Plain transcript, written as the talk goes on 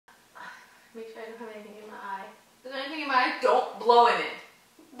Make sure I don't have anything in my eye. If there's anything in my eye, don't blow in it.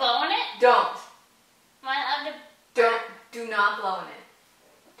 Blow in it? Don't. Am I allowed to? Do not blow in it.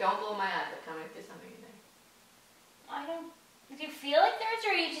 Don't blow my eye, but tell me if there's something in there. I don't. Do you feel like there's,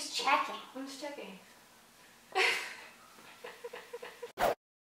 or are you just checking? I'm just checking.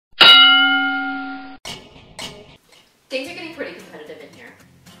 Things are getting pretty competitive in here.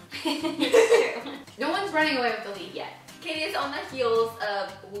 It's true. No one's running away with the lead yet. Katie is on the heels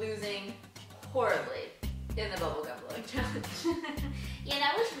of losing horribly in the bubblegum blowing challenge. Yeah,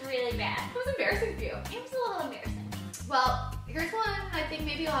 that was really bad. It was embarrassing for you. It was a little embarrassing. Well, here's one I think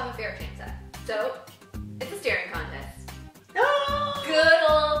maybe you'll have a fair chance at. So, it's a staring contest. Good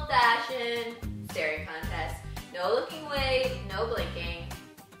old-fashioned staring contest. No looking away, no blinking.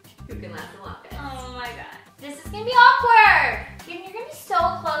 Who can last the longest? Oh my god. This is gonna be awkward. You're gonna be so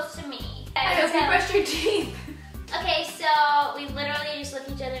close to me. I hope you brushed your teeth. Okay, so we literally just look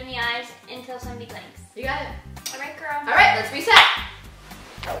each other in the eyes until somebody blinks. You got it. Alright, girl. Alright, let's reset.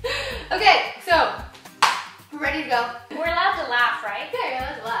 Okay, so, we're ready to go. We're allowed to laugh, right? Yeah, you're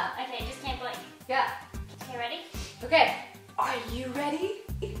allowed to laugh. Okay, just can't blink. Yeah. Okay, ready? Okay, are you ready?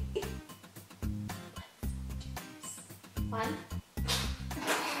 One.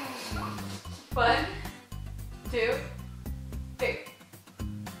 1, 2, 3.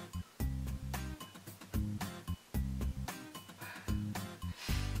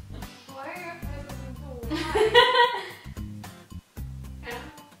 Why are your eyes looking so wide?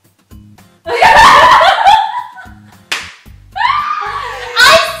 I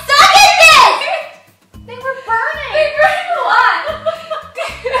suck at this! They were burning! They burned a lot!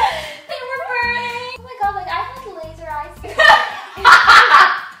 They were burning! Oh my god, like I had laser eyes. I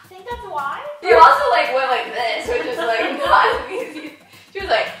think that's why? You also like went like this, which is like not easy. She was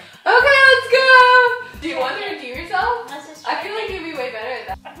like, okay, let's go! Do you want to redeem yourself? Let's just I try feel it. like you'd be way better at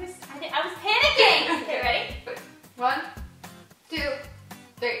that. I was panicking! Okay, ready? 1, 2,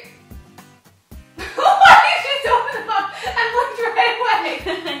 3. Why did you just open them up and looked right away?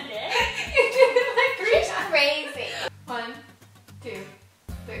 I did? You did it like 3 She's times. crazy. 1, 2,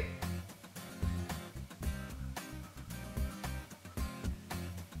 3.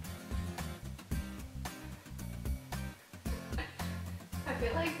 I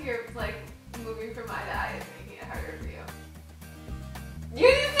feel like you're like moving from eye to eye is making it harder for you. You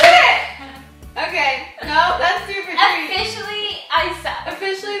just did it! Okay, no, that's super treat. Officially, I suck.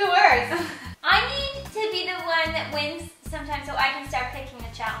 Officially the worst. I need to be the one that wins sometimes so I can start picking the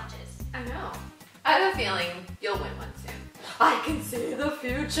challenges. I know. I have a feeling you'll win one soon. I can see the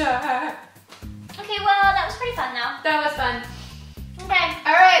future. Okay, well, that was pretty fun though. That was fun. Okay.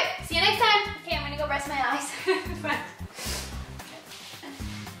 Alright, see you next time. Okay, I'm gonna go rest my eyes. Bye.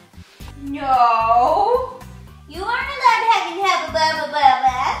 No. You aren't allowed to have a blah blah blah blah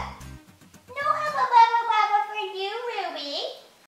blah.